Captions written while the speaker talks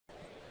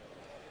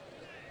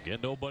Again,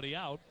 nobody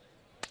out.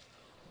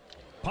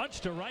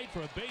 Punch to right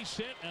for a base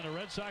hit, and the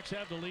Red Sox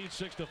have the lead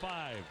 6-5.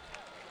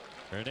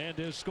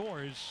 Hernandez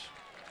scores.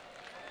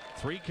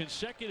 3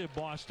 consecutive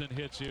Boston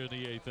hits here in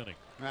the 8th inning.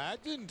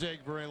 That didn't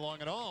take very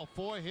long at all.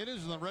 4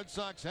 hitters, and the Red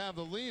Sox have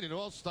the lead. It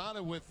all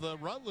started with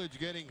Rutledge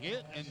getting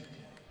hit, and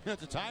at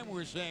the time we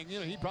were saying,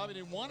 he probably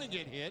didn't want to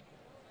get hit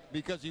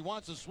because he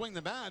wants to swing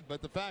the bat,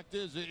 but the fact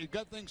is it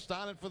got things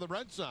started for the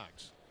Red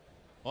Sox.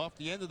 Off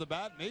the end of the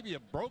bat, maybe a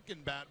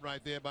broken bat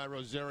right there by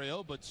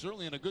Rosario, but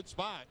certainly in a good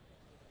spot.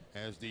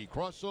 As the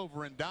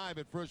crossover and dive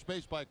at first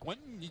base by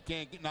Quentin, he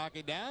can't knock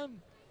it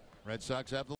down. Red Sox have the